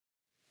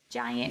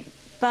giant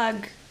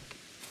bug.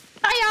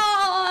 Ah!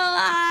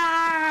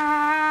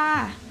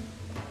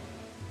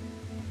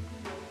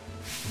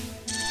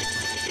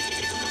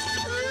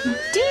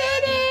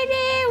 Did it!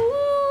 Woo!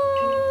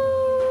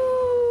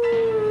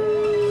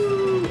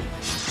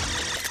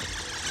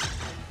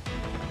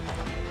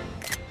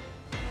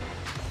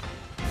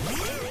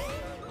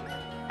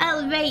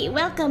 Alright,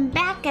 welcome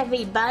back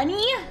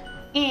everybody!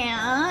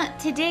 And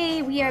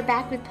today we are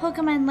back with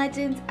Pokemon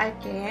Legends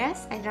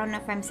Arceus. I don't know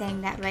if I'm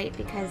saying that right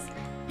because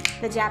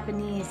the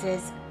Japanese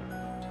is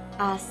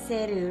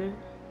Arceus.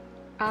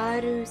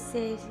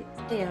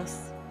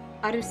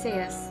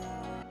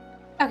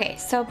 Okay,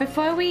 so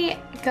before we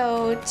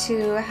go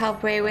to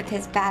help Ray with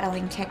his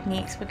battling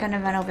techniques, we're gonna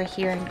run over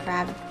here and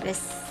grab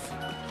this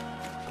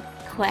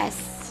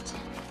quest.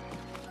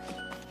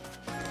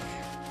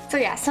 So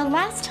yeah, so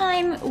last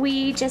time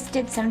we just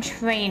did some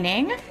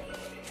training.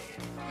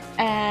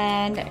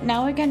 And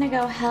now we're gonna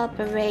go help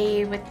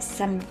Ray with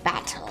some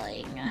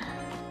battling.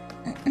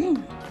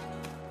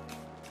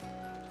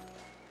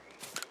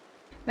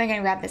 We're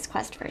gonna grab this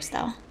quest first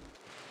though.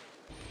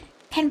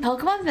 Can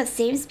Pokemon of the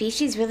same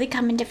species really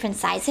come in different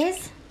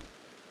sizes?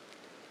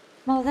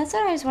 Well, that's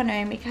what I was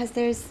wondering because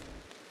there's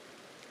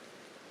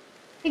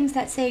things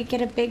that say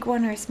get a big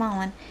one or a small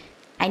one.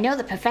 I know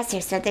the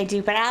professor said they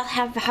do, but I'll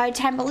have a hard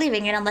time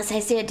believing it unless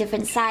I see a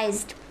different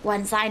sized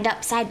ones lined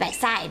up side by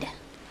side.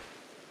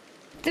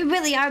 They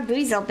really are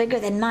Breezel bigger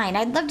than mine.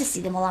 I'd love to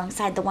see them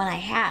alongside the one I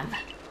have.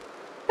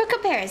 For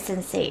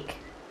comparison's sake.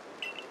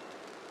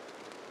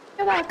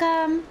 You're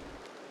welcome.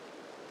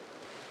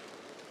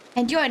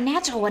 And you're a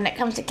natural when it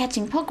comes to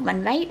catching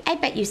Pokemon, right? I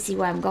bet you see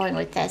where I'm going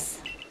with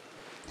this.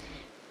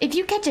 If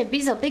you catch a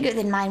Breezel bigger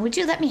than mine, would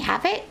you let me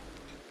have it?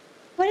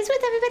 What is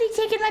with everybody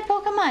taking my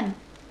Pokemon?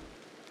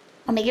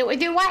 I'll make it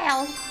worth your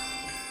while.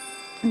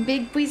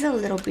 Big Breezel,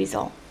 little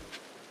Breezel.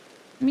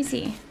 Let me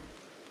see.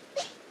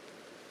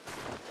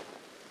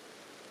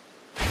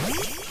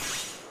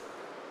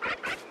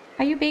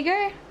 Are you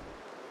bigger?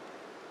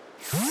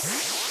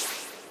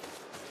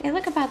 They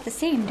look about the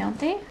same, don't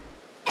they?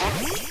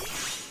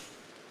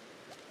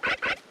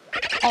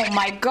 Oh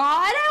my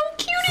god, how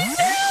cute is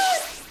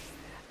that?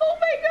 Oh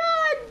my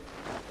god!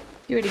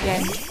 Do it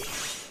again.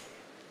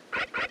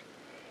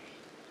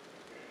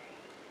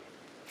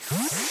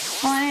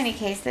 Well, in any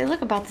case, they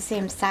look about the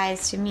same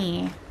size to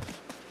me.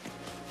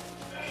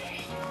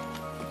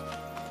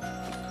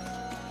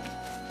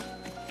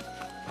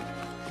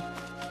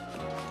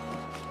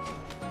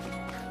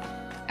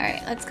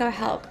 Alright, let's go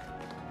help.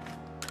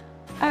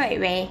 Alright,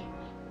 Ray.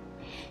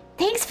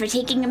 Thanks for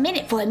taking a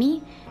minute for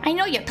me. I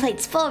know your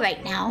plate's full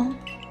right now.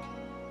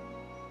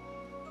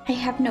 I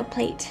have no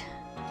plate.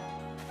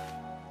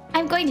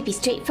 I'm going to be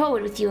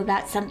straightforward with you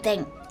about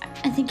something.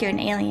 I think you're an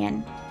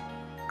alien.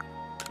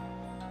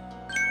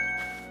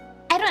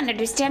 I don't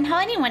understand how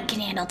anyone can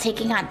handle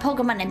taking on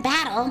Pokemon in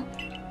battle.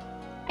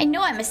 I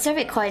know I'm a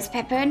Cervicore's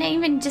Pepper and I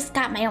even just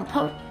got my own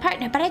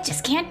partner, but I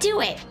just can't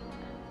do it.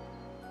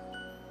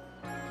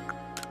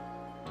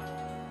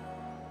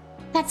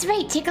 That's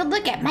right, take a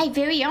look at my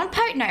very own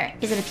partner.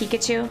 Is it a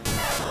Pikachu?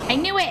 I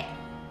knew it!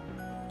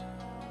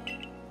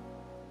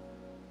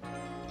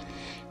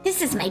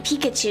 This is my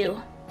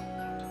Pikachu.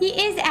 He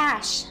is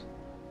Ash.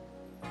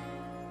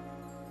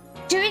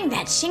 During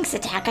that Shinx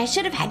attack, I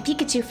should have had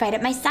Pikachu fight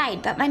at my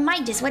side, but my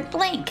mind just went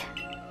blank.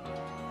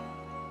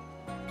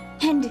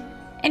 And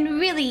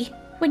really,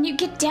 when you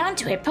get down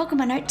to it,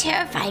 Pokemon are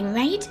terrifying,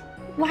 right?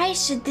 Why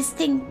should this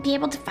thing be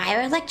able to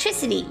fire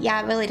electricity?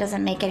 Yeah, it really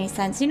doesn't make any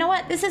sense. You know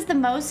what? This is the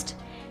most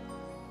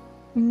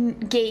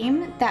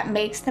game that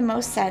makes the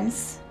most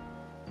sense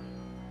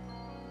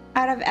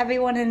out of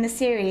everyone in the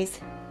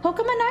series.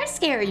 Pokemon are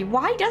scary.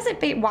 Why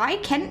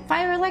can't it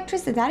fire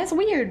electricity? That is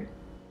weird.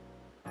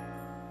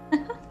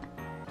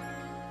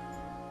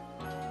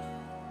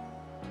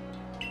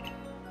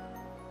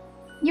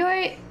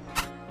 You're...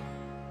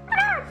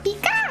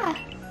 Pika!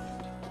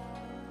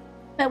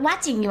 But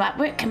watching you at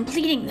work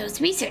completing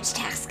those research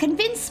tasks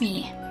convinced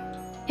me.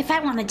 If I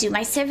want to do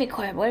my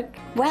Cervicore work,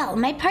 well,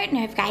 my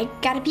partner and I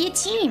gotta be a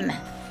team.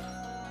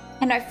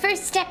 And our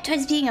first step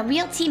towards being a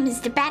real team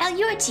is to battle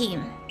your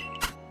team.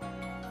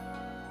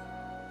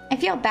 I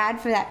feel bad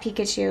for that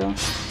Pikachu.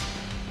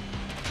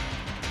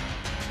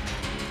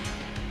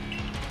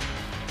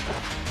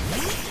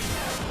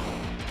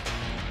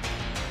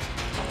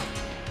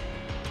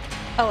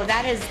 Oh,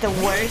 that is the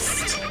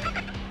worst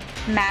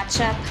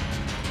matchup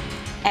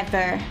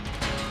ever.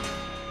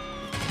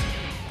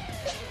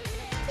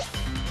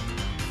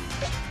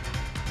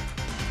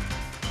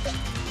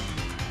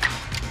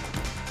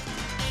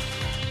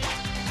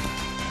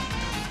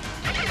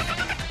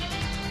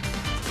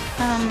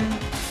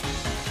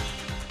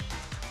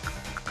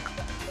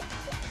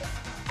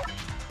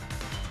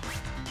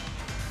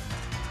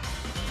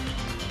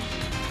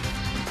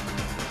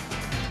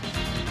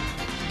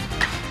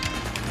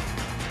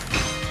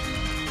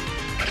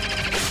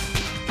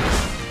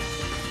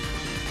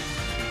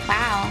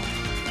 Wow.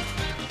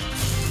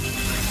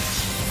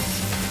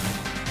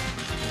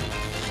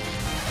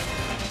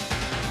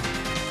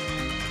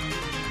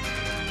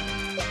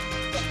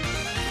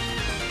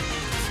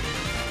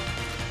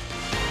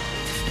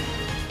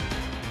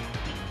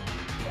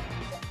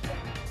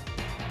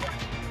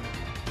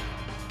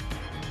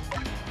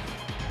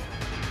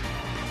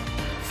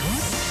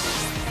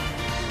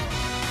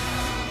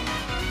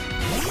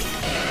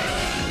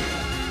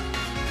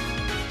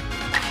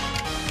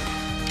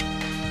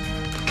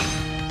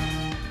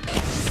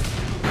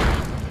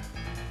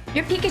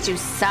 Your Pikachu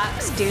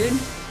sucks, dude.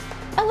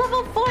 A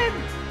level 4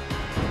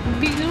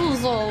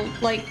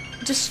 Beelzebub, like,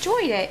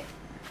 destroyed it.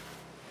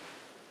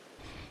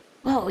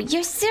 Whoa,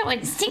 you're so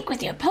in sync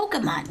with your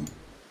Pokemon.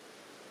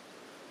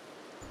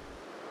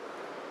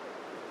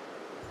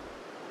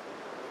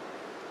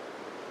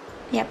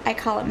 Yep, I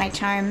call it my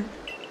charm.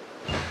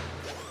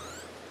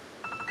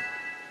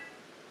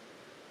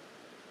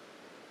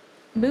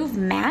 Move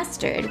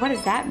mastered? What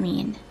does that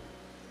mean?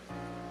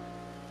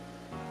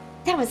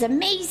 That was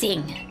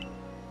amazing!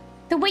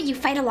 The way you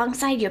fight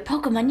alongside your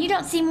Pokemon, you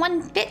don't seem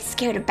one bit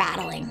scared of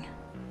battling.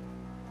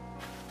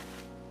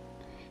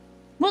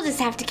 We'll just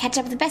have to catch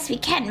up the best we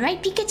can,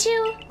 right,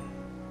 Pikachu?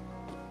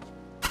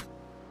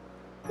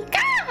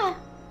 Gah!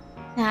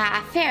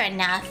 Ah, fair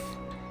enough.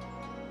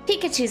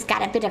 Pikachu's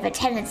got a bit of a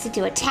tendency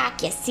to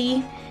attack, you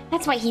see?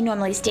 That's why he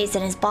normally stays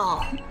in his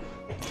ball.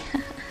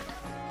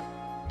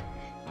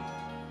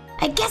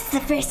 I guess the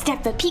first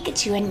step for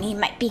Pikachu and me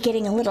might be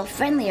getting a little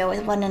friendlier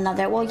with one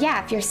another. Well,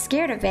 yeah, if you're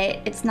scared of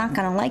it, it's not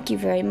gonna like you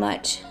very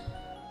much.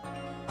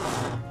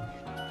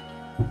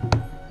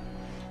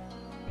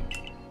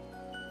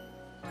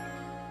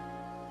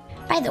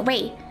 By the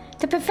way,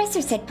 the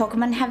professor said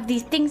Pokemon have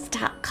these things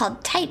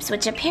called types,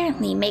 which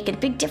apparently make a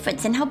big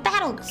difference in how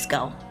battles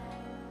go.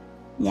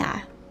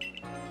 Yeah.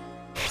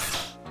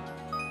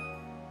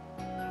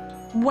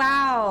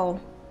 Wow.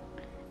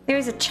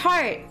 There's a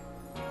chart.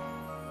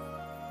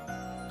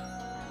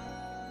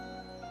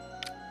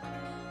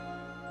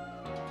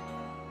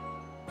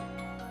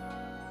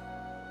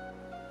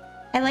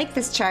 I like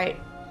this chart.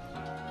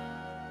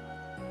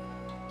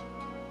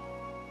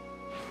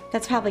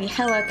 That's probably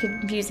hella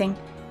confusing.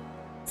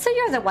 So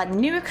you're the one, the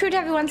new recruit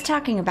everyone's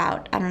talking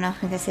about. I don't know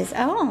who this is.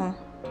 Oh.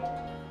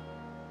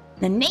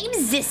 The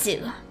name's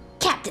Zissou,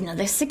 captain of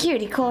the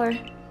security corps.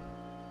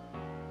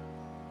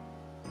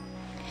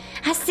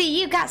 I see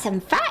you got some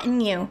fight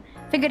in you.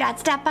 Figured I'd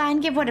stop by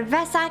and give what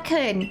advice I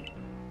could.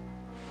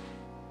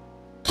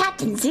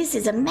 Captain Zeus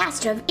is a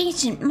master of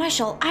ancient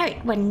martial art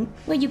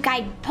where you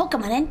guide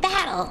Pokemon in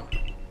battle.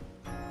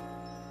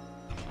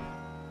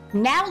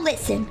 Now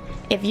listen,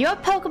 if your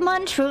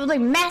Pokemon truly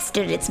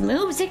mastered its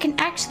moves, it can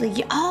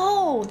actually...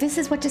 Oh, this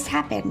is what just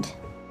happened.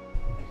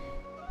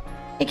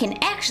 It can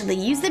actually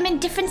use them in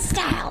different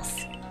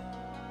styles.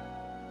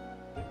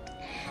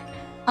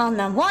 On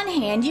the one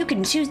hand, you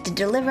can choose to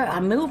deliver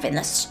a move in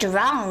the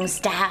strong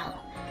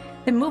style.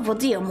 The move will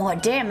deal more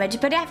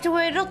damage, but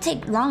afterward it'll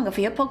take longer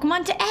for your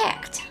Pokemon to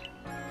act.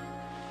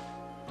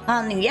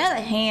 On the other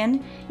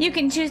hand, you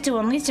can choose to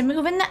unleash a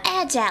move in the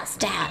agile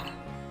style.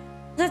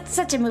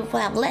 Such a move will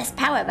have less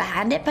power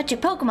behind it, but your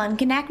Pokemon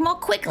can act more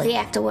quickly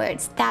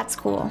afterwards. That's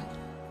cool.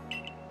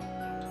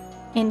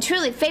 In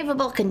truly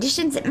favorable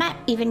conditions, it might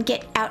even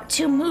get out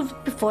 2 moves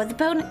before the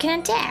opponent can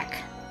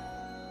attack.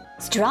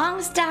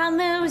 Strong style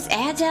moves,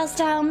 agile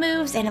style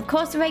moves, and of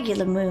course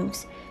regular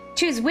moves.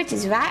 Choose which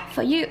is right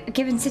for your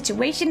given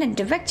situation and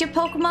direct your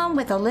Pokemon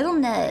with a little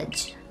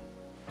nudge.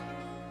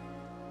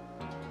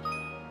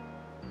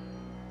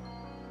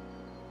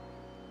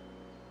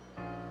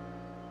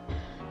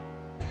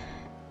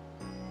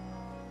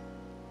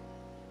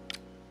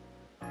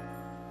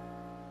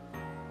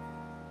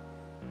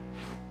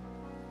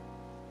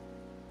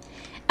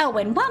 Oh,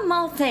 and one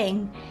more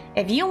thing.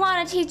 If you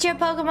want to teach your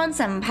Pokemon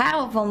some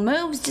powerful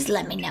moves, just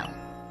let me know.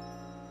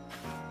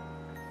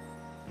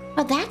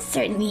 Well, that's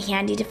certainly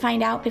handy to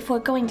find out before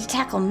going to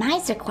tackle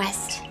Miser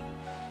Quest.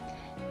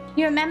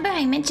 You remember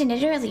I mentioned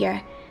it earlier.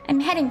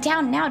 I'm heading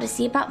down now to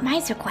see about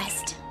Miser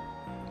Quest.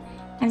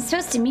 I'm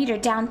supposed to meet her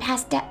down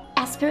past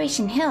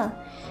Aspiration Hill.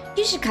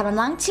 You should come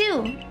along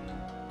too.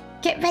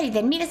 Get ready,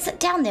 then meet us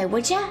down there,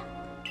 would ya?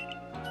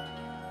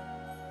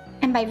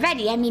 And by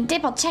ready, I mean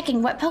double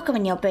checking what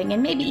Pokemon you'll bring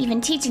and maybe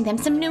even teaching them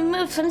some new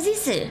moves from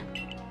Zissou.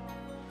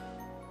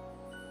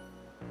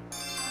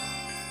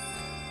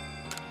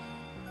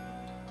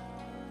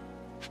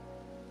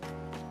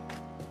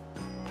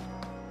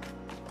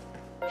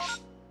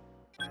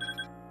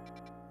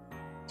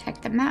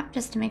 Check the map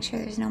just to make sure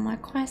there's no more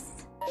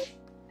quests.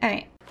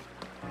 Alright.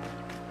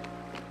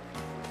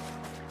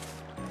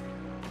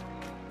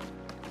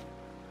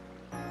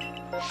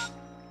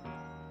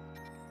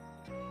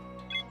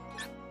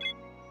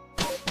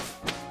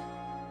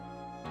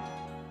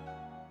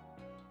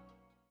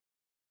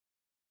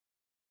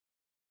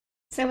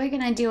 So we're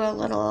gonna do a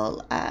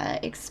little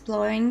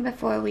exploring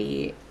before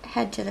we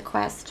head to the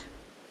quest.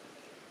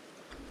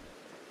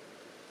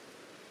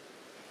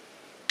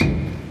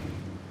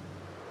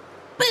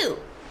 Boo!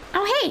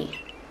 Oh hey!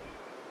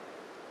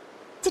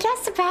 Did I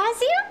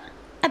surprise you?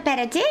 I bet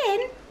I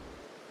did.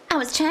 I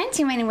was trying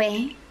to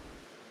anyway.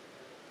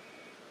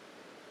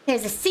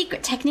 There's a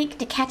secret technique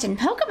to catching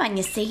Pokemon,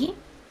 you see.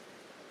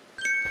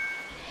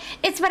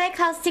 It's what I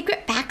call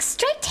secret back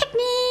strike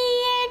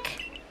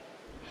technique.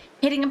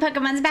 Hitting a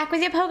Pokemon's back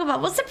with your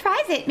Pokeball will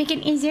surprise it, make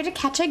it easier to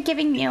catch her,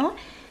 giving you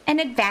an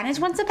advantage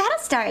once the battle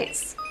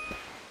starts.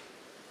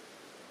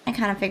 I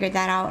kind of figured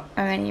that out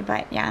already,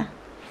 but yeah.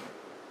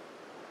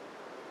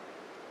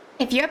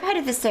 If you're part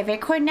of the survey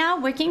corps now,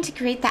 working to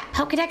create that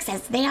Pokedex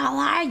as they all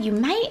are, you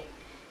might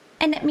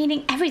end up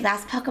meeting every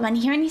last Pokemon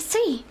here in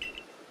E3.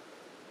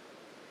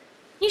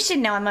 You should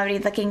know I'm already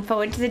looking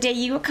forward to the day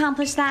you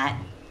accomplish that.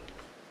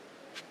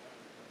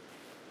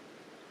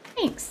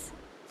 Thanks.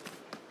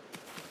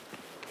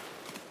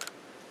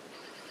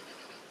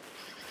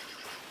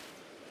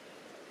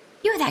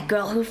 You're that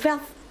girl who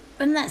fell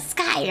from the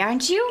sky,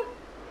 aren't you?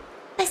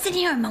 Listen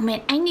here a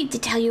moment. I need to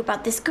tell you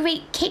about this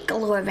great cake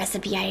galore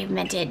recipe I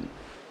invented.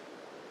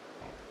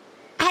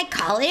 I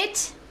call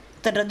it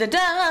the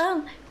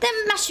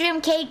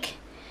mushroom cake.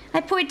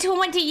 I poured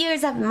 20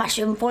 years of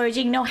mushroom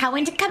foraging know-how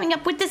into coming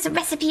up with this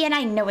recipe, and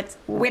I know it's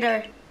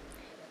winner.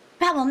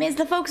 Problem is,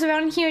 the folks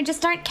around here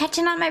just aren't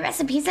catching on my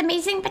recipe's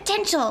amazing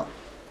potential.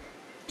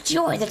 But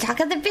you're the talk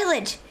of the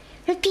village.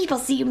 If people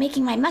see you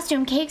making my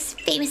mushroom cakes,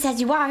 famous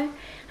as you are,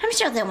 I'm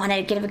sure they'll want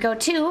to give it a go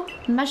too.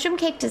 Mushroom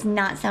cake does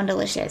not sound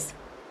delicious.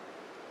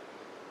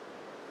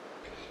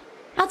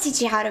 I'll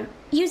teach you how to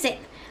use it.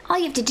 All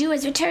you have to do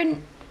is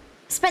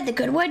spread the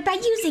good word by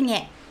using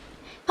it.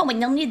 Oh,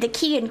 and you'll need the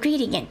key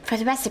ingredient for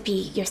the recipe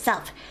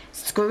yourself.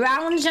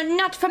 Scrounge a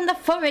nut from the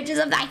forages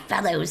of thy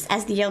fellows,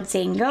 as the old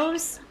saying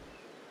goes.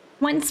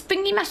 One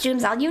springy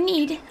mushroom's all you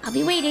need. I'll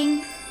be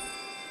waiting.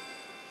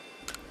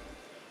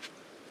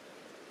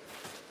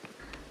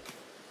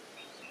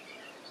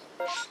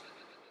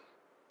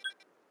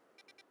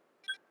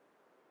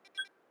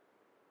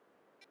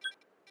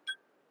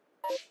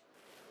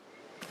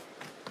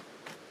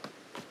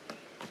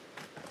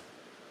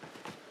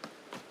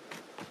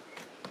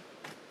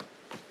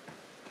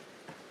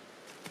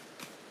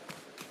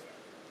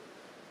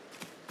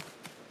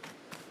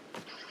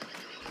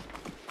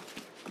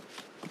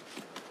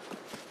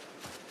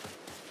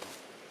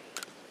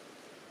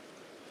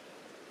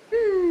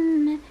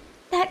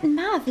 That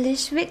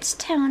marvelous rich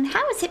tone.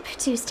 How is it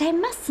produced? I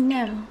must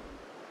know.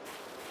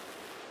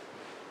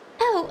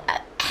 Oh,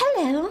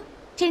 hello.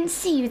 Didn't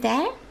see you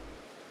there.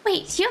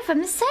 Wait, you're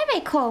from the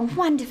Survey Corps.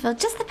 Wonderful.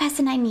 Just the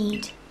person I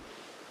need.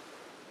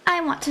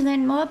 I want to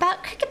learn more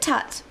about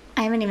Kricketot.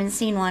 I haven't even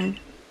seen one.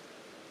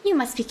 You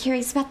must be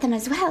curious about them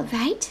as well,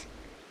 right?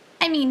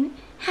 I mean,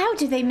 how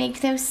do they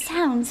make those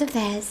sounds of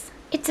theirs?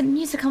 It's a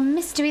musical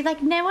mystery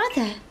like no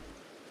other.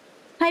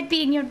 I'd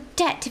be in your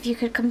debt if you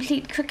could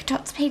complete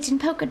Kricketot's page in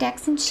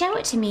Pokedex and show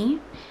it to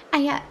me.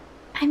 I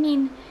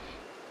mean,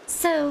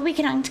 so we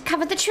can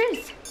uncover the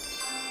truth.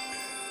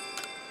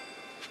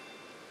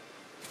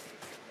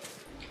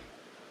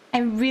 I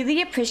really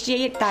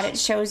appreciate that it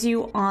shows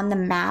you on the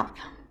map.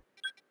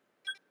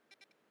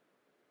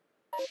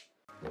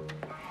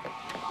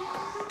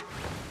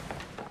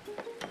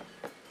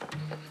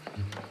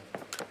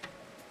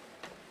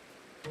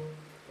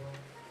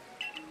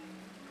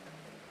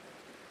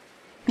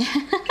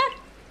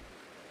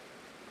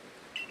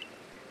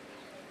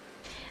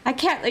 I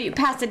can't let you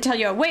pass until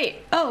you're wait.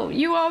 Oh,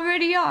 you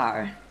already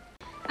are.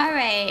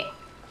 Alright.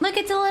 Look,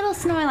 it's a little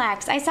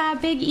Snorlax. I saw a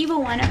big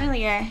evil one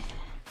earlier.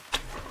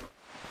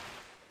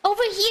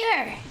 Over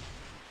here!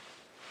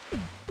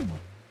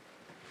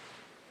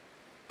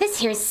 This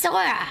here's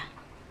Sora.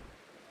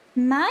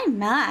 My,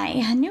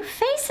 a new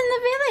face in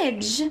the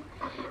village.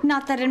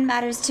 Not that it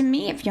matters to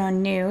me if you're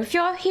new. If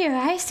you're here,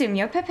 I assume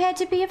you're prepared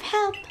to be of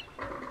help.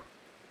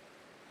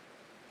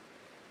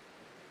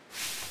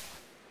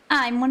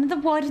 I'm one of the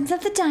wardens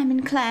of the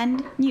Diamond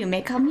Clan. You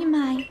may call me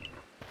Mai.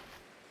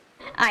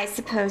 I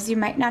suppose you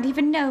might not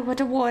even know what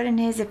a warden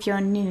is if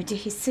you're new, do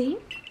you see?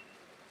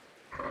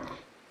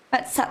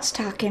 But such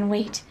talk and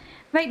wait.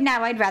 Right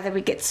now, I'd rather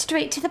we get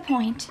straight to the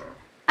point.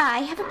 I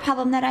have a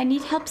problem that I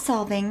need help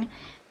solving.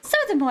 So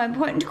the more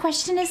important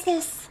question is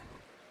this.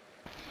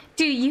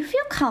 Do you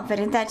feel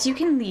confident that you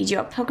can lead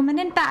your Pokemon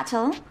in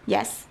battle?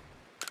 Yes.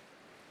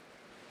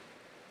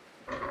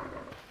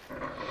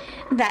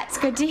 That's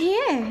good to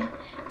hear.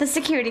 The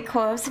security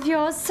course of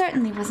yours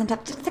certainly wasn't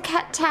up to the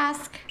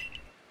task.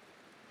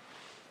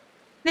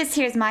 This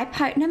here's my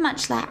partner,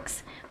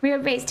 Munchlax. We were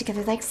raised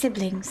together like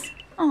siblings.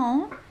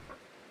 Aww.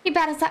 He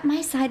battles at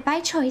my side by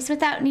choice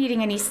without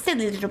needing any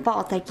silly little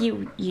balls like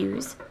you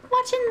use.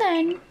 Watch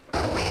and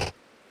learn.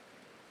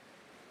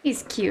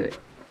 He's cute.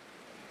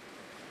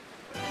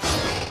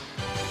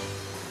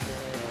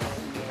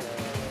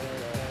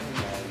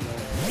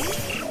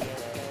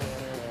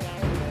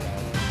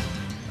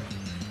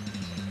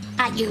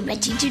 Are you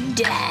ready to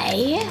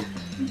die?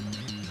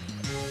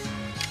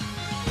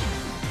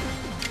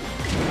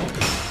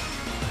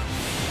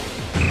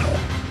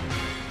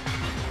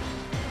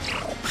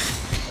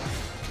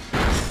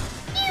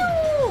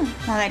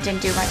 Well, that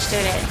didn't do much,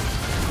 did it?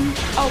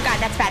 Oh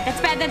god, that's bad.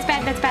 That's bad, that's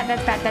bad, that's bad,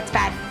 that's bad, that's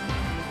bad.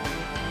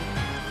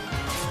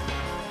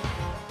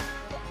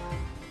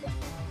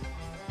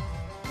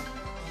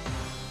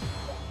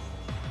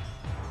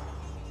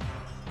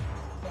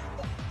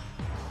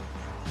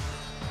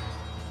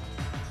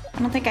 I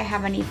don't think I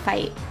have any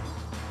fight.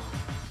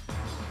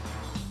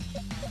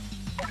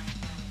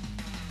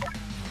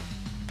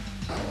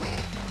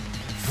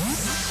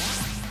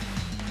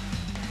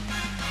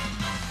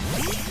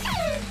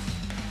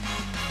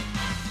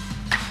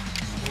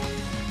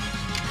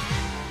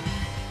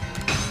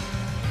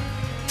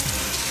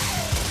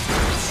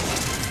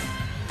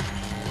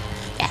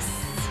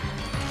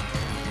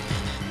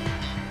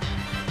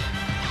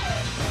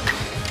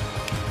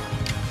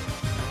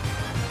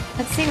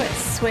 Let's see what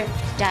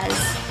Swift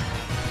does.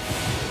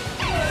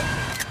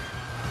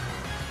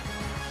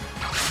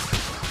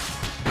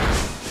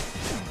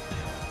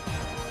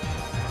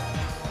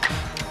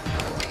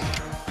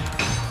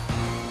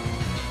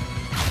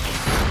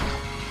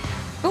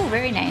 Oh,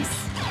 very nice.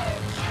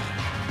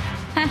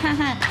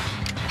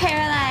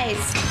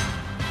 Paralyzed.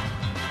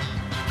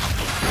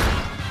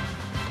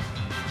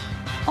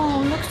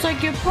 Oh, looks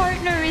like your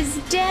partner is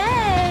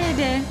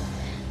dead.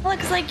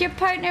 Looks like your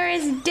partner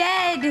is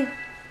dead.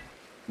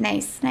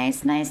 Nice,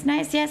 nice, nice,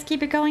 nice. Yes,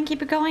 keep it going,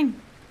 keep it going.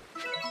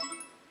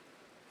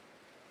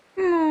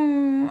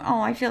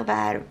 Oh, I feel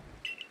bad.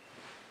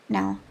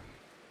 No.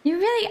 You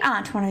really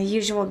aren't one of the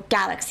usual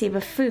galaxy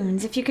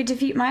buffoons if you could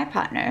defeat my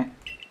partner.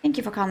 Thank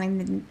you for calling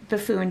them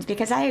buffoons,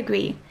 because I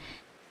agree.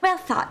 Well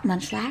thought,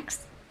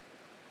 Munchlax.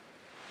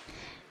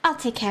 I'll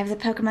take care of the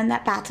Pokemon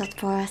that battled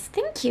for us.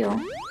 Thank you.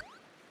 And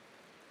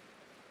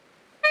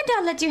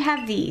I'll let you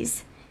have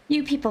these.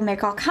 You people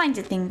make all kinds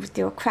of things with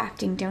your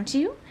crafting, don't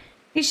you?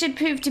 These should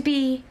prove to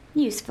be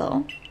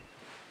useful.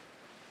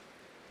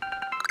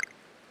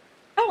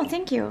 Oh,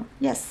 thank you.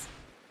 Yes.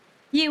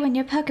 You and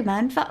your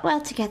Pokemon fought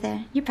well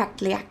together. You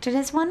practically acted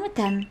as one with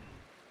them.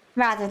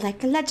 Rather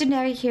like the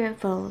legendary hero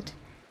of old.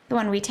 The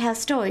one we tell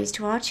stories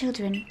to our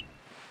children.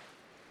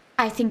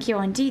 I think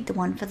you're indeed the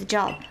one for the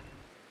job.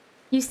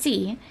 You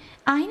see,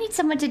 I need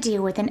someone to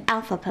deal with an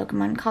alpha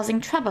Pokemon causing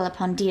trouble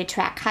upon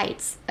Deertrack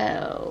Heights.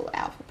 Oh,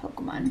 alpha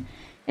Pokemon.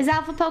 Is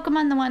alpha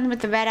Pokemon the one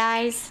with the red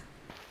eyes?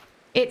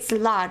 It's a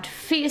large,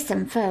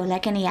 fearsome foe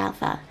like any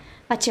alpha.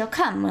 But you'll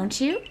come,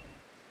 won't you?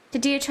 To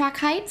Deertrack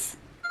Heights?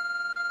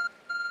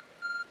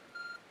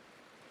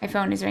 My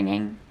phone is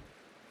ringing.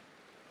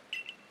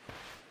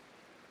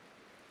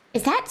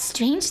 Is that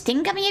strange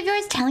thingummy of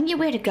yours telling you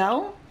where to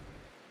go?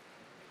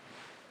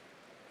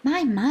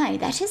 My,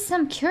 that is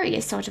some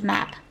curious sort of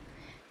map.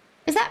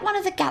 Is that one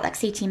of the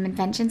Galaxy Team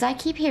inventions I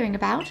keep hearing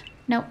about?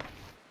 Nope.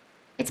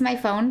 It's my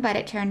phone, but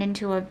it turned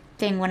into a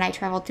thing when I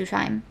traveled through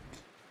time.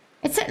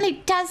 It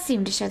certainly does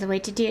seem to show the way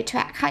to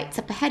Deertrack Heights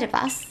up ahead of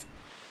us.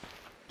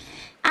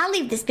 I'll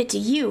leave this bit to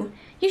you.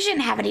 You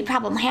shouldn't have any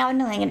problem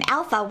handling an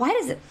alpha. Why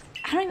does it...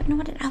 I don't even know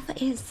what an alpha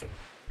is.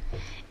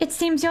 It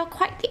seems you're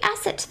quite the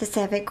asset to the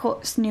Survey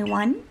Corps' new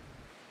one.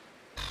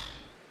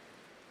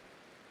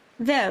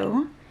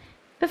 Though,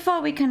 before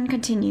we can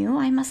continue,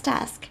 I must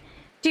ask,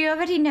 do you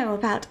already know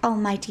about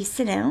Almighty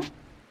Sinnoh?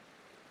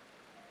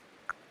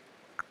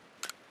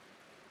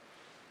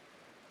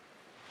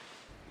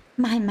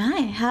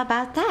 My, how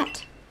about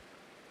that?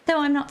 Though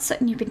I'm not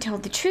certain you've been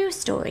told the true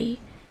story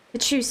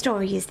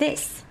is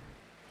this.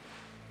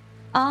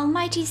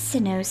 Almighty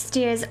Sinnoh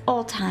steers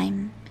all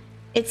time.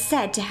 It's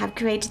said to have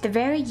created the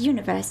very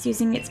universe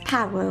using its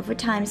power over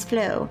time's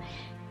flow,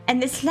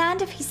 and this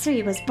land of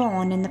history was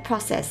born in the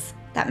process.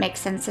 That makes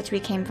sense that we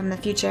came from the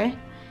future.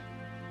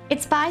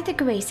 It's by the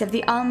grace of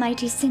the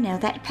Almighty Sinnoh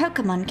that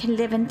Pokemon can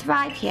live and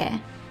thrive here.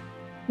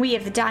 We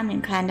of the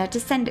Diamond Clan are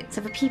descendants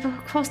of a people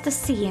who crossed the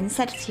sea and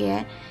settled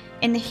here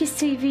in the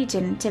History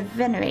region to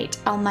venerate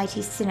Almighty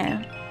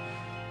Sinnoh.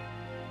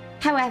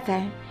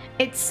 However,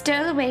 it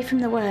stole away from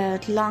the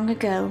world long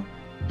ago,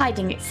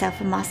 hiding itself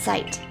from our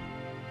sight.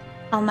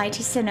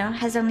 Almighty Sinnoh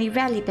has only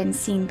rarely been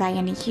seen by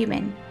any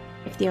human,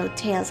 if the old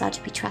tales are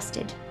to be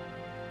trusted.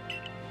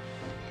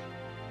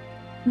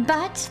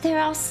 But there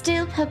are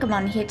still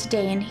Pokemon here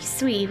today in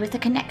Hisui with a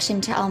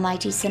connection to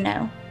Almighty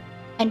Sinnoh,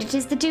 and it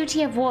is the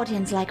duty of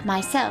wardens like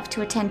myself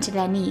to attend to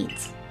their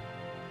needs.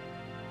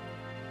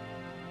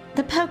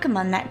 The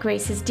Pokemon that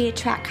graces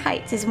Deertrack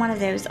Heights is one of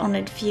those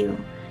honored few.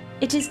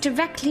 It is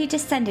directly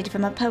descended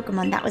from a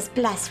Pokemon that was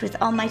blessed with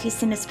Almighty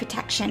Sinnoh's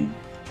protection.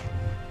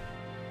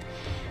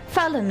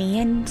 Follow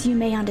me and you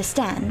may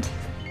understand.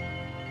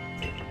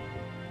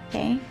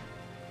 Okay.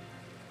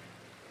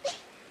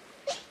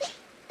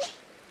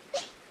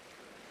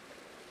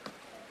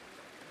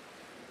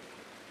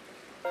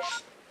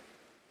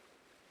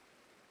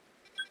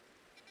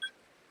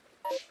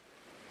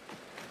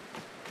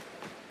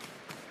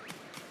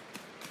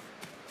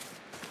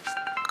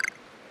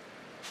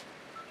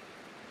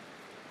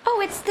 Oh,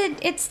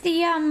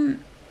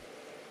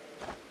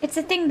 it's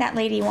the thing that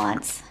lady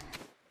wants.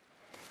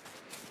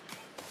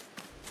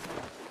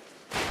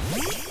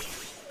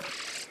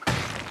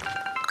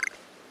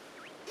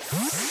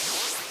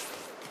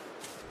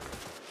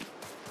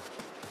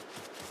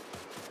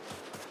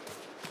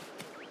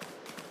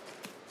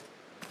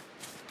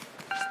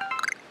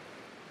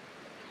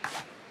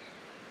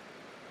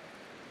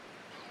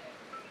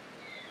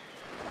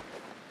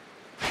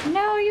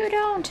 No, you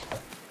don't.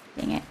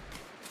 Dang it.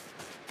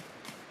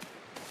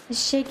 The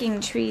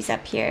shaking trees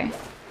up here.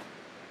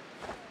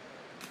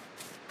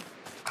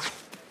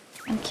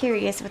 I'm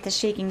curious what the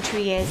shaking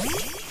tree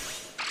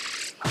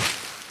is.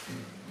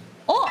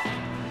 Oh!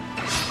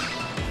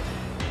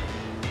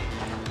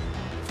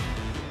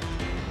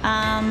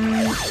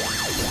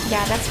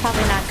 Yeah, that's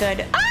probably not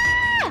good. Ah!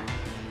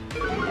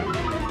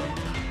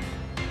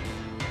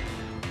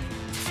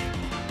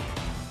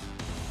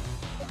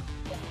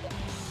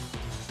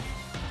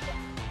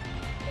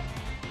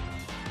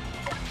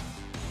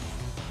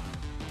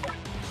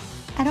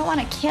 I don't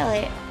want to kill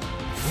it.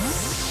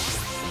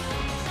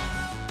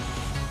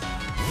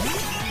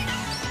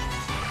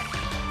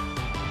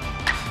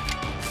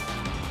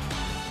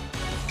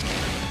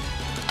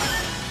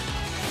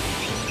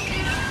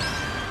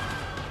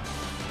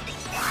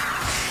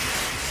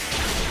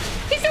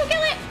 Please don't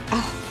kill it!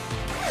 Oh.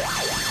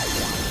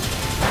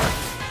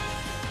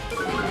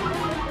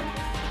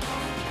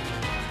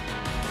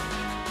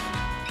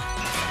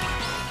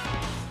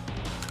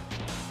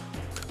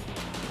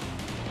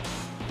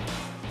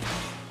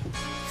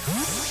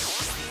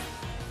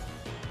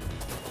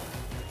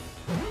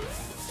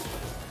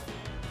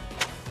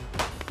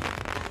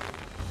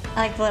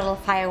 I like the little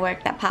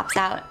firework that pops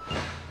out.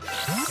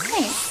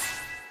 Nice.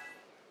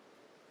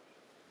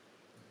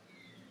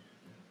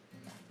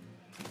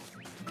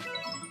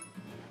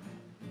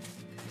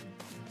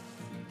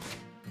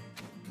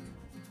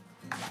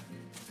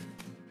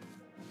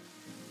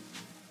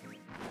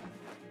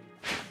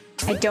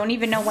 I don't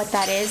even know what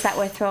that is that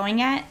we're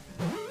throwing at.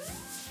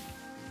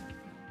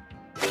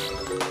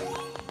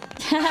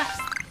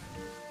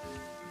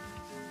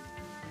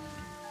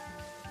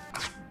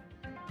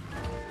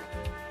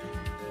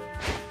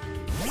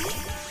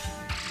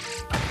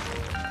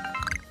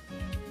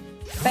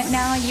 But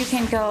now you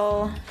can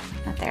go,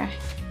 not there,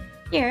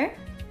 here,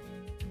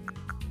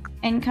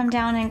 and come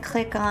down and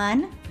click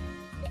on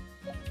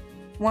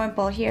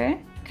Warble here,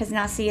 because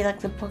now see like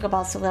the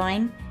Pokeball's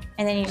glowing,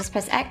 and then you just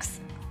press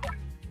X.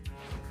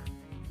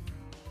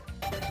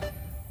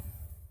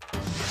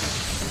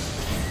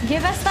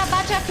 Give us the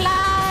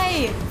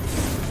butterfly!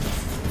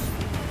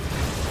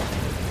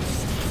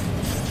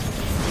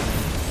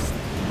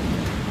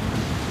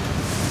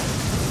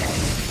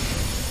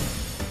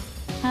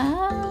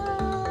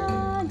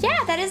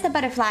 Yeah, that is the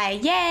butterfly.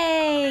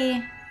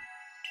 Yay!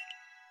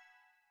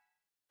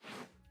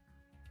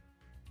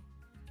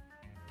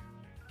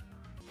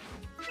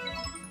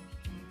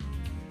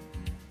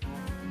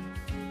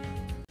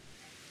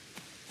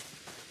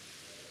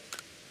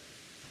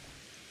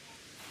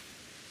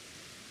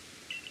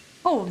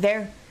 Oh,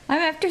 there. I'm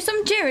after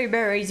some cherry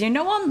berries, you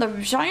know, on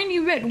the shiny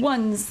red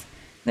ones.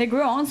 They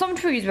grow on some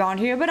trees around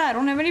here, but I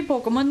don't have any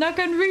Pokemon that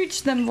can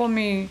reach them for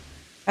me.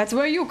 That's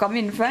where you come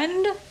in,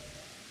 friend.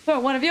 Throw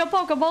one of your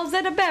Pokeballs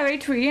at a berry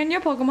tree and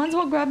your Pokemons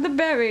will grab the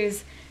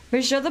berries.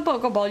 Be sure the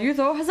Pokeball you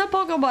throw has a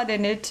Pokeball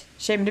in it.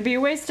 Shame to be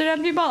a wasted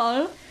empty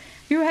ball.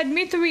 If you had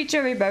me 3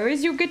 cherry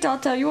berries, I'll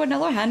tell you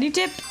another handy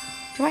tip.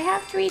 Do I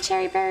have 3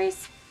 cherry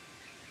berries?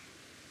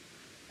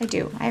 I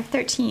do. I have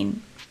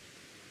 13.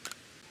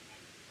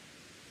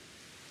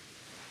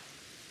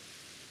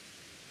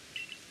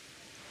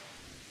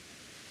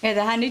 Here's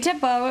a handy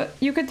tip.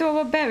 You can throw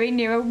a berry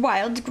near a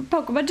wild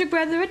Pokemon to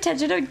grab their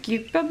attention or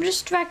keep them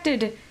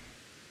distracted.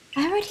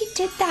 I already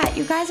did that.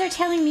 You guys are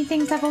telling me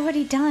things I've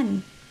already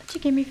done. But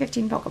you gave me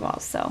 15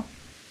 Pokeballs, so.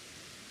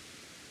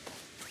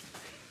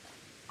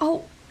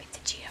 Oh, it's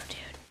a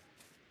Geodude.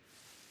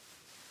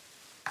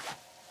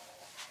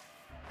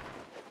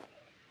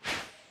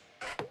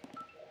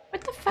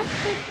 What the fuck?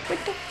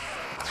 What the...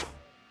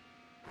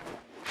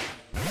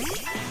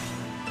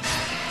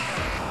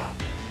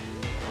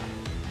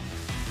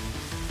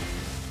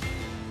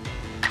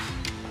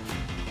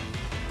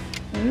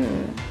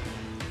 Ooh.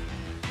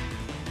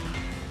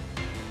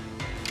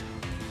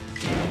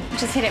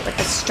 Just hit it with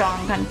the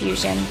strong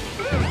confusion.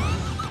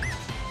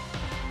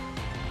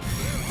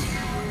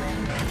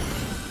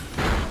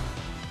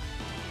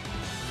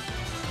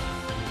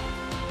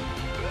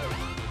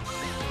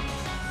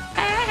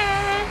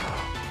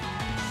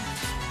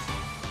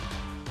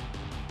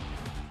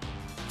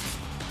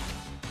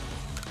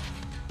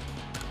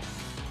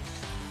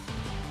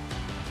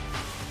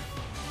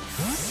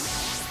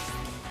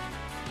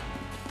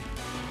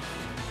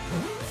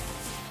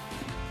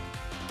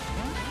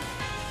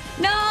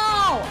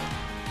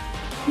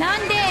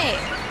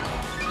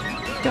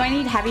 Do I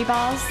need heavy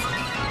balls?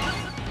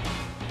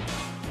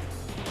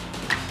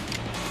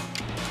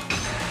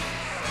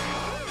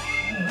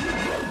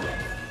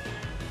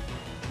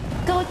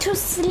 Go to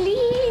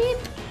sleep.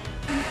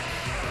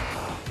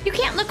 You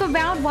can't look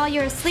around while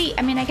you're asleep.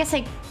 I mean, I guess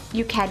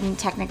you can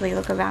technically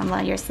look around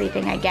while you're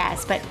sleeping, I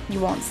guess, but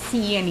you won't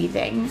see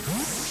anything.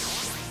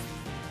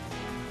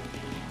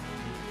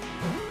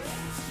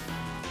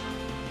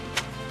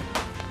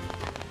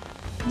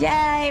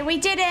 Yay, we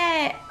did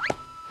it!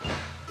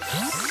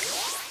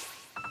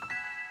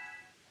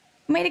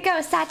 Way to go,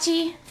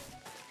 Sachi!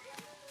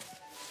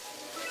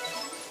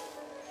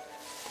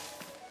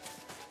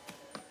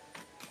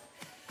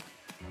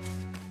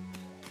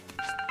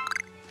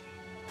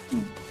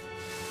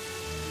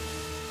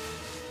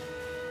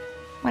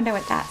 Wonder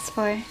what that's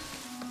for.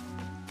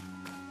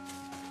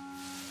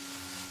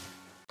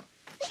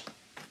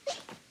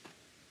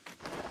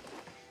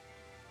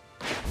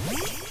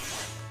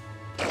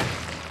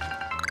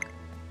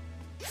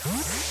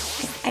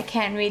 I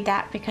can't read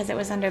that because it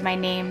was under my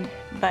name,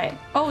 but...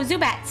 Oh,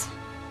 Zubats!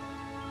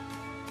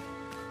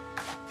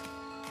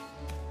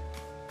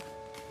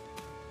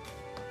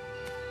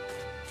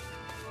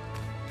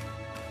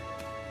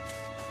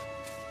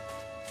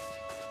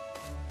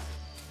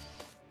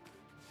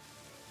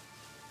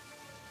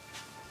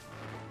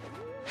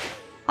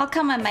 I'll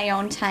come on my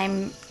own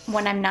time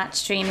when I'm not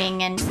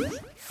streaming and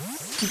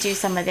do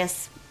some of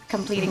this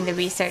completing the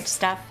research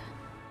stuff.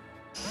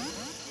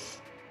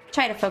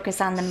 Try to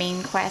focus on the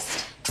main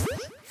quest.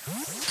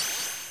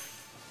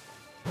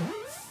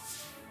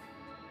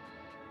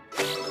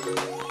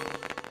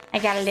 I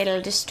got a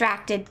little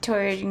distracted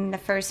during the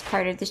first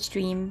part of the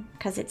stream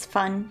because it's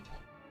fun.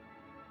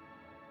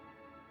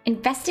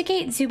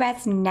 Investigate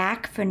Zubat's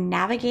knack for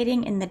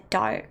navigating in the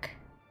dark.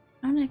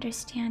 I don't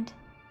understand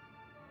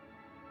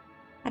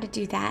how to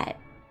do that.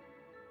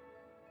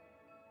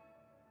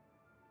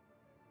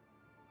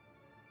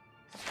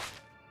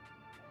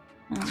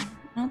 Oh,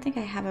 I don't think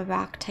I have a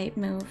rock type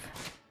move.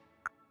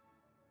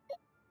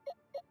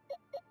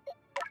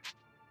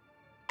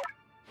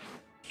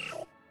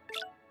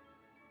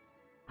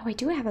 Oh, I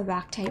do have a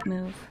rock type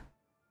move.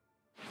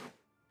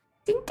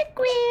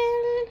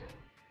 Cyndaquil!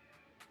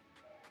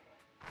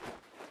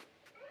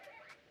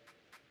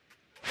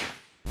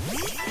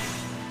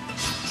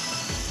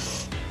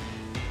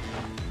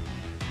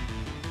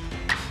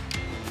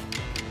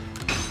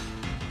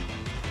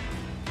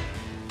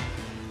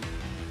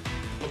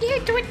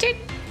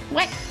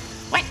 What?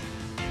 What?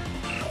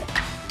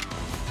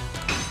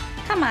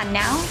 Come on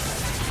now.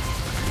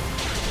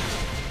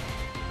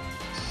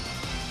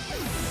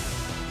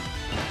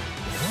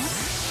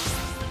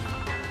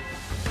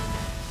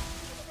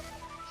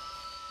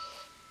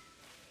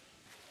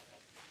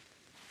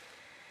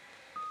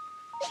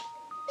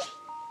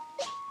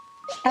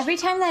 Every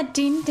time that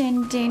ding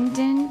ding ding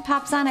ding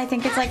pops on, I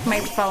think it's like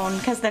my phone,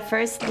 because the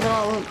first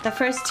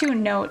two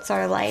notes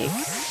are like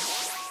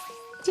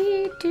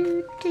do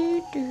do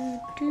do do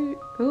do.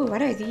 Ooh,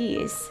 what are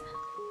these?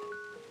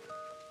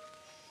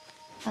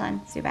 Hold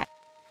on, Zubat.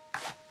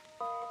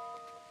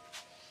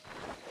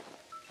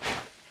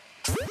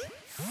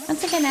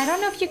 Once again, I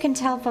don't know if you can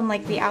tell from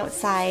like the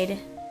outside.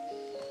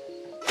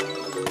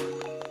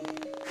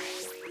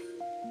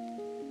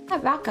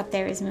 That rock up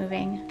there is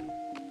moving.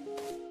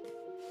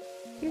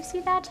 Do you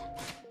see that?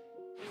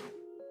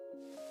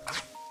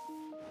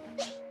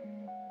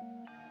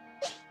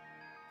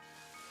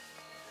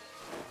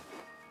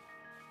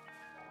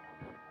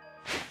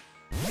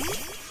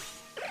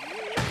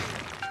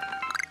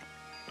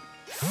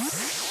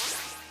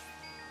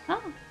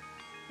 Oh,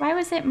 why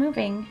was it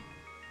moving?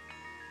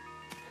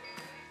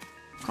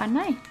 Quan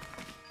Mai.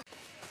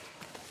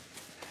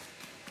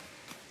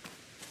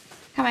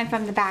 Coming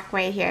from the back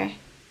way here.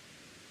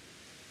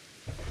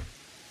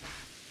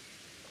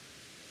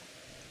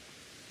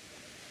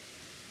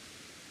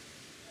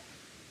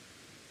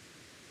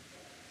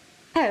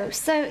 Oh,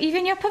 so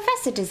even your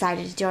professor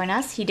decided to join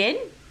us, he did?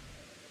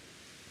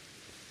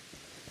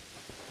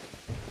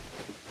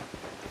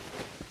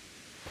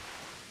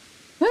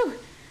 Whew,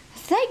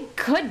 thank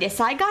goodness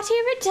I got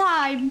here in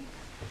time.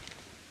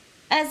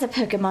 As a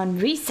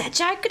Pokemon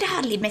researcher, I could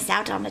hardly miss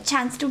out on a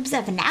chance to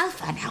observe an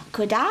alpha, now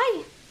could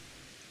I?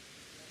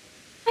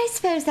 I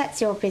suppose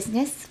that's your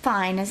business.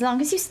 Fine, as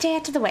long as you stay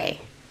out of the way.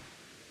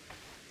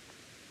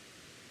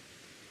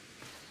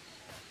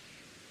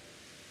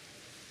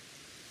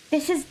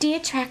 This is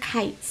Deertrack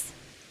Heights.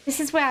 This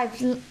is where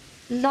I've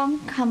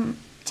long come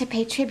to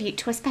pay tribute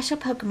to a special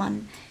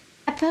Pokemon.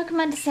 A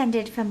Pokemon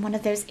descended from one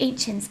of those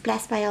ancients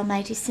blessed by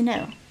Almighty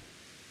Sinnoh.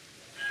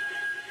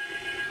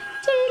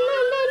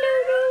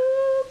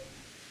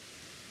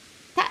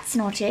 That's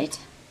not it.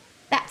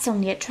 That's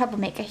only a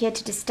troublemaker here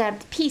to disturb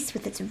the peace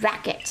with its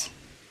racket.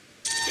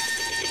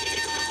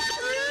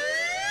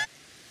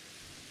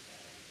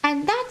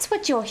 And that's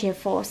what you're here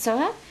for,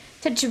 Sora.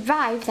 To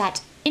drive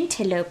that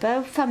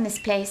interloper from this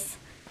place.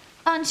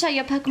 Aren't sure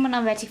your Pokemon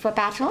are ready for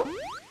battle?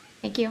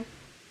 Thank you.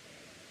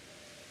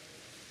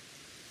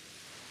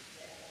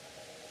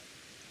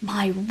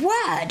 My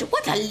word,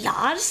 what a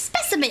large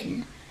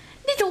specimen!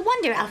 Little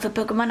wonder Alpha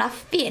Pokemon are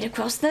feared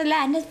across the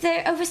land as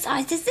they're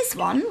oversized as this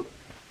one.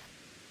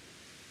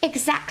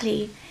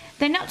 Exactly.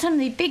 They're not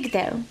only big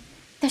though,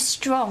 they're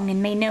strong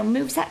and may know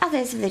moves that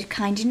others of their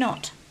kind do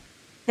not.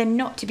 They're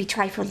not to be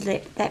trifled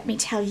with, let me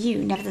tell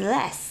you,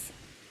 nevertheless.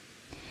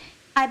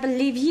 I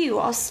believe you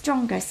are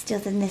stronger still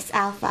than this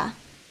Alpha.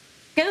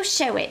 Go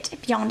show it,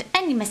 beyond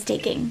any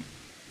mistaking.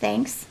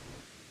 Thanks.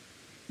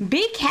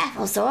 Be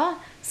careful, Zora.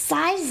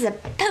 Size is a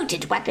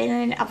potent weapon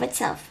in and of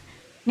itself.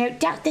 No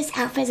doubt this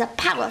Alpha is a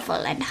powerful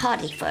and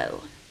hardy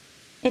foe.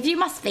 If you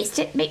must face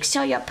it, make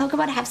sure your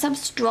Pokemon have some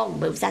strong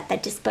moves at their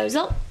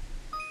disposal.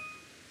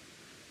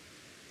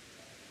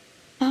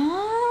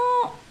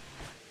 Oh.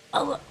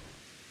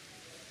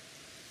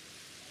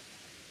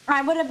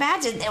 I would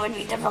imagine they would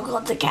be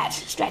difficult to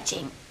catch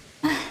stretching.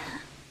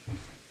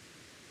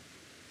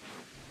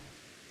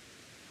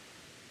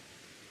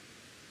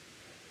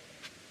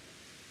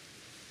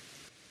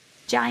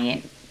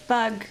 Giant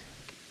bug.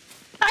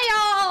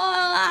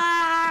 Hi-ya!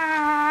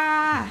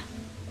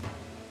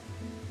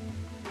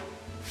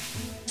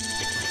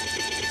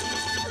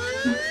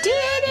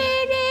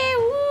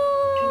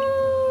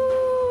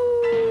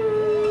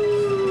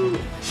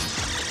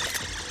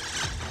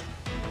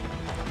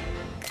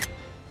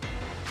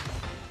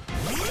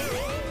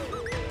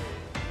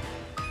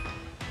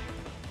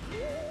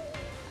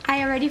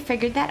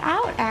 figured that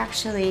out,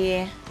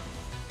 actually.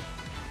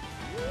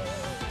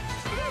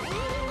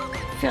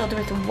 Filled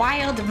with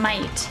wild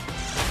might.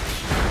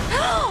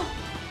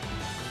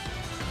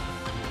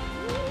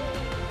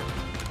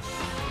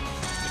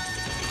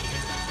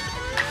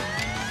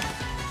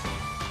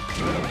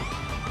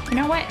 You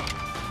know what?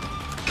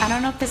 I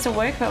don't know if this will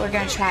work, but we're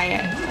gonna try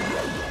it.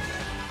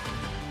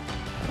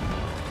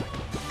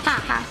 Ha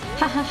ha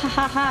ha ha ha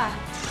ha ha.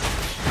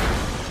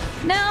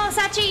 No,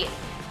 Sachi!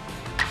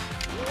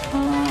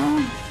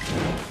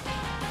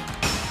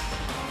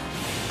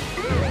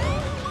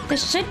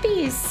 This should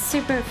be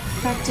super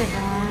effective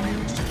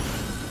on.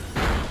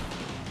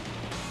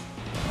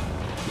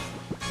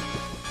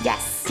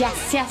 Yes,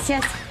 yes, yes,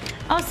 yes.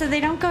 Oh, so they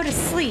don't go to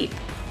sleep.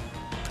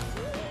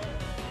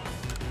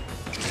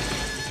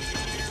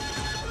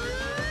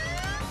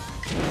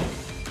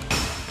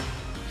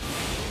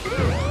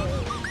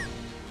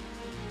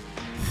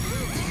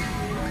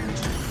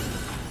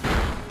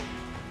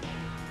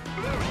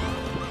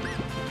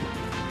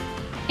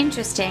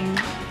 Interesting.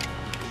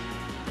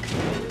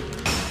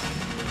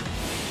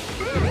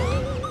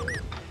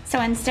 So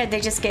instead they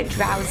just get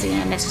drowsy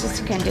and it's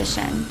just a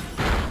condition.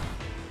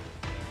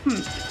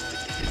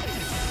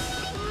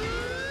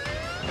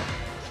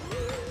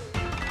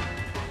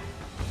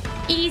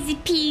 Easy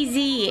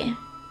peasy.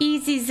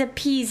 Easy the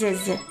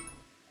peases.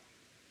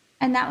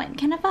 And that one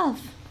can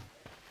evolve.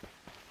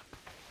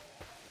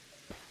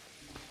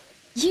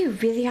 You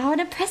really are an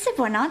impressive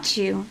one, aren't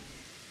you?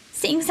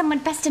 Seeing someone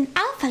best in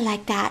alpha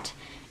like that.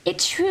 It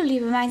truly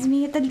reminds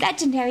me of the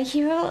legendary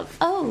hero of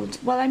old.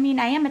 Well, I mean,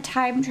 I am a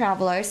time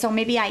traveler, so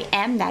maybe I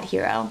am that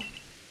hero.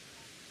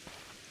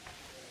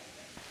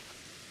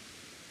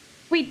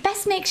 We'd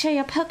best make sure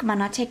your Pokemon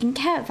are taken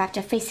care of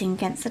after facing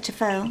against such a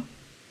foe.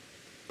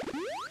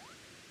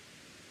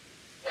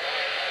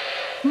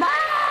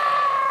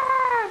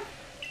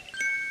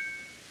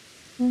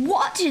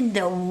 What in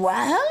the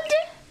world?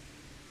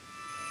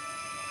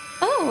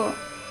 Oh.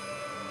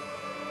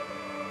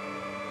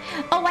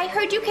 Oh, I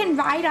heard you can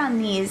ride on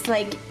these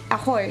like a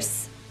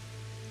horse.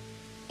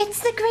 It's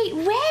the great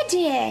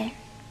reindeer.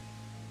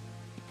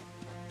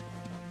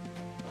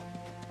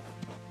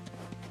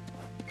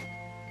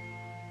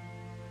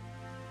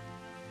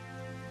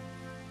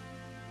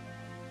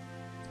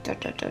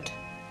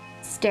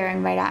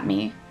 Staring right at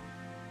me.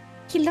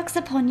 He looks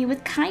upon you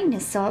with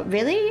kindness, so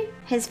really?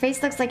 His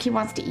face looks like he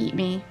wants to eat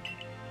me.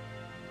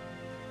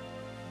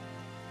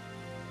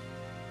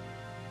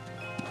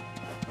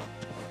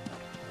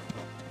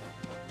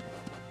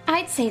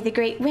 I'd say the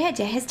great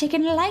reindeer has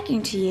taken a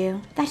liking to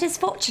you. That is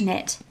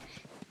fortunate.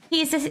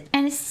 He is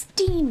an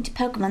esteemed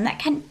Pokemon that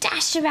can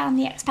dash around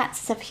the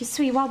expanses of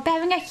Hisui while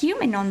bearing a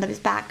human on his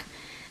back.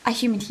 A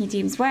human he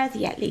deems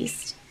worthy, at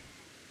least.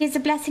 He is a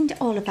blessing to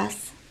all of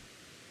us.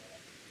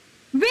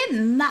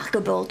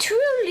 Remarkable,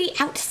 truly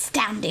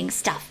outstanding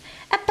stuff.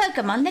 A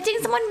Pokemon letting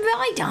someone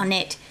ride on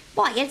it.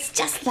 Why, it's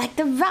just like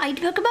the ride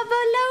Pokemon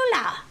for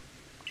Lola.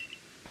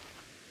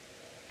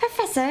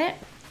 Professor?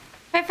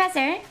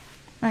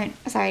 Wait,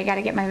 sorry, I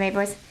gotta get my Ray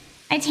voice.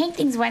 I take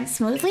things went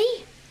smoothly?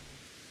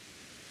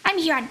 I'm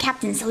here on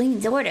Captain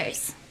Celine's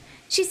orders.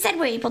 She said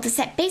we're able to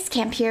set base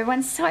camp here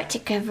once Sort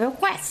took a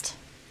request.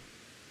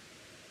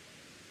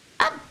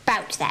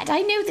 About that,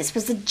 I know this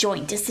was a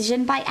joint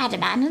decision by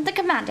Adaman and the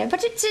commander,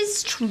 but it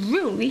is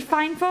truly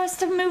fine for us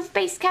to move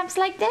base camps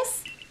like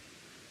this.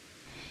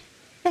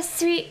 The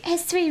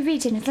Hisui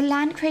region is a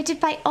land created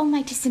by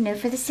Almighty Sinnoh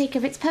for the sake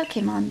of its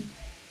Pokemon.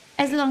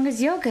 As long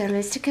as your goal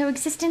is to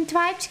coexist and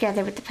thrive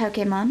together with the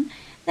Pokemon,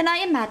 then I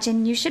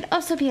imagine you should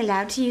also be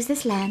allowed to use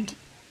this land.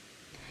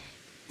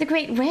 The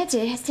great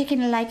reindeer has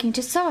taken a liking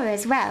to Sora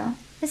as well.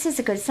 This is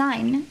a good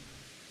sign.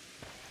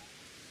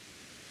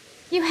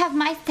 You have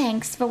my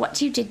thanks for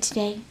what you did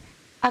today.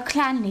 Our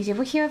clan leader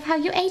will hear of how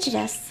you aided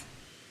us.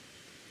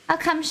 I'll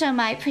come show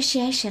my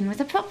appreciation with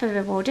a proper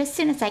reward as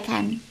soon as I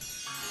can.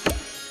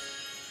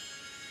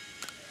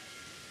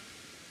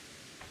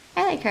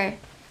 I like her.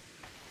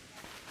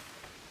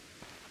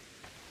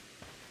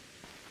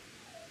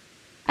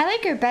 I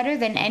like her better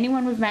than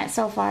anyone we've met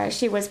so far.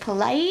 She was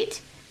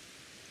polite.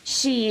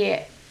 She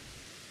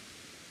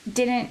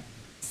didn't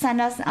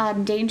send us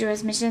on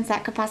dangerous missions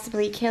that could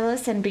possibly kill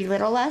us and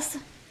belittle us.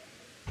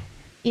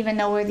 Even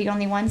though we're the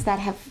only ones that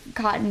have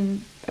caught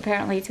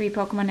apparently 3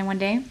 Pokemon in one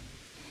day.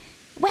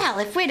 Well,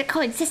 if we're to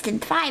coexist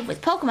and thrive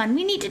with Pokemon,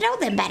 we need to know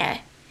them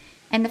better.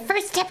 And the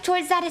first step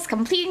towards that is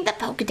completing the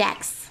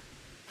Pokedex.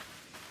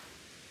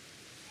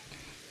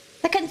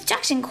 The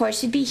construction corps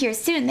should be here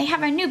soon. They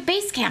have our new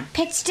base camp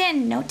pitched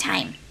in no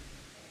time.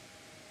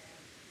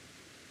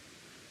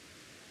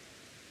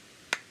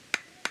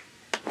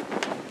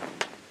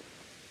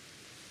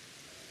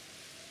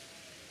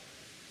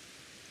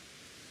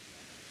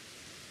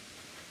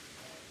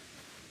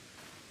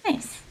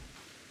 Nice.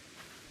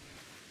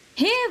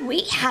 Here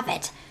we have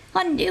it.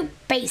 A new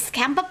base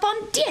camp up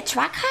on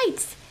Deertrack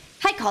Heights.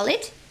 I call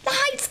it the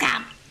Heights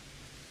Camp.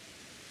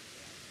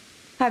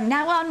 From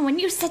now on, when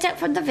you set out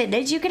from the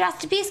village, you can ask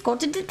to be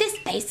escorted to this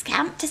base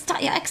camp to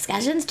start your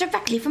excursions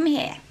directly from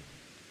here.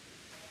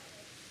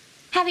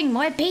 Having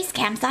more base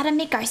camps ought to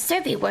make our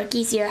survey work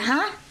easier,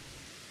 huh?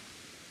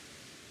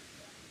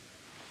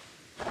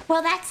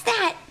 Well, that's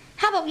that.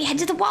 How about we head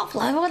to the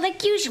wallflower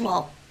like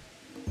usual?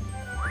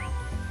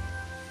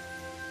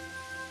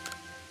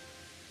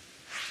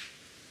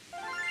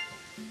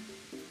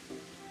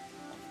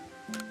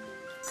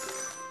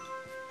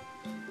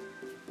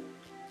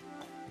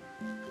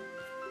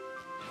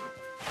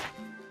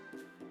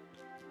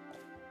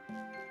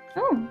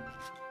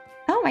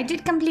 Oh, I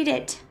did complete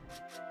it.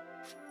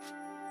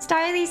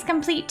 Starly's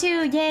complete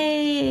too,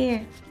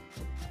 yay!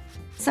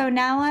 So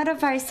now out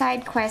of our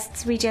side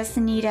quests, we just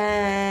need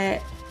a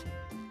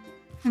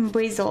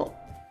Weasel.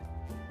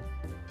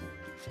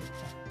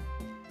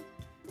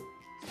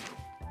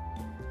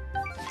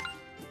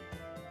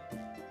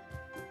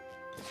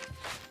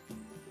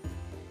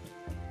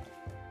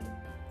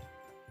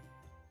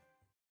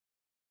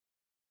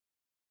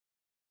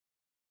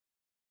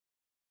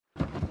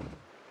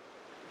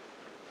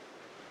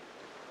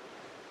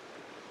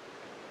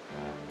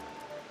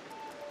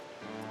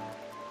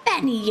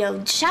 Benny,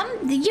 old chum,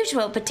 the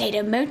usual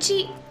potato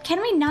mochi.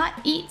 Can we not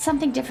eat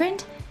something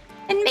different?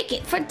 And make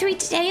it for 3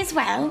 today as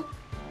well?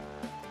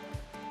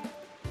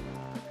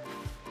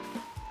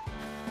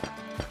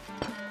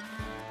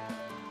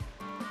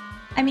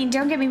 I mean,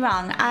 don't get me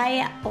wrong,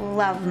 I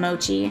love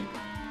mochi.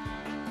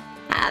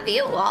 Have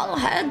you all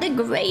heard the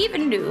grave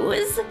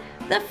news?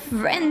 The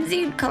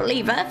frenzied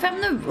cleaver from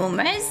the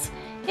rumors?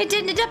 It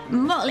ended up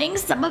mauling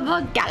some of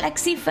our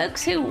galaxy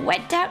folks who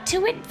went out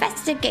to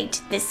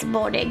investigate this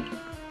morning.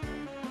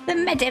 The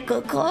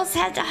medical corps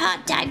had a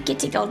hard time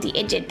getting all the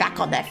injured back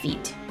on their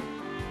feet.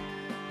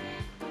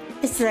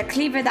 This is a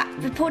cleaver that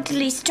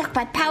reportedly struck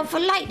by powerful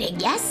lightning,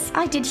 yes?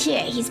 I did hear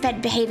he's been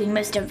behaving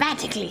most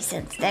erratically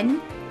since then.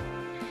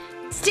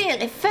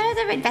 Still, if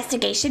further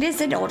investigation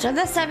is in order,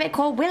 the Survey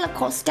Corps will of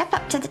course step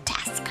up to the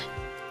task.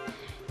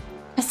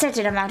 A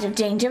certain amount of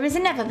danger is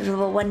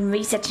inevitable when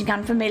researching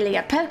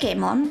unfamiliar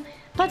Pokemon,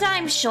 but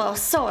I'm sure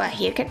Sora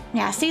here can...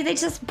 Yeah, see, they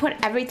just put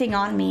everything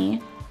on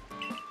me.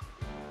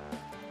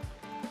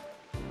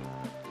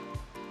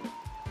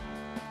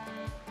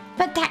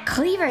 But that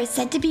cleaver is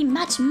said to be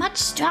much, much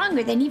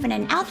stronger than even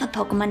an alpha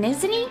Pokemon,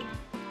 isn't he?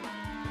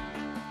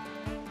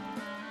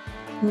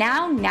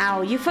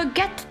 Now, you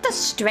forget that the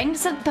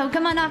strengths of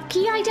Pokemon are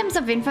key items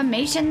of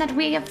information that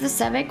we of the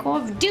Survey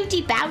Corps are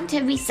duty-bound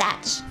to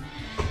research.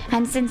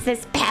 And since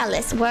this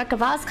perilous work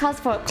of ours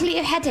calls for a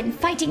clear-head and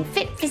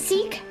fighting-fit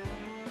physique,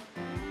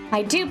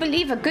 I do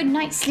believe a good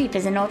night's sleep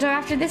is in order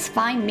after this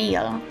fine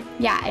meal.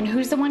 Yeah, and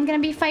who's the one gonna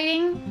be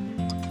fighting?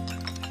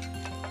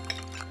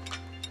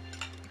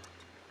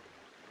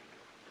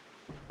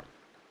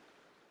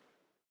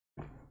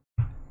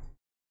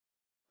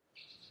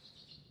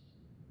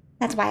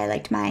 That's why I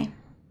liked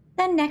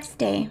the next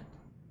day.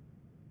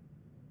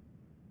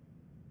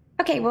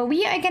 Okay, well,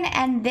 we are going to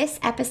end this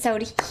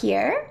episode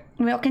here.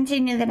 We'll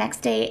continue the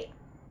next day.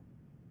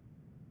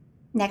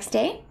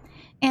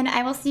 And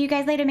I will see you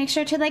guys later. Make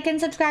sure to like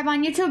and subscribe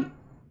on YouTube.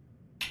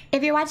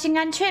 If you're watching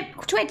on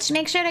Twitch,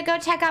 make sure to go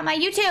check out my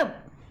YouTube.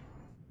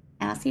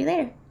 And I'll see you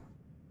later.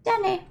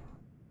 Done.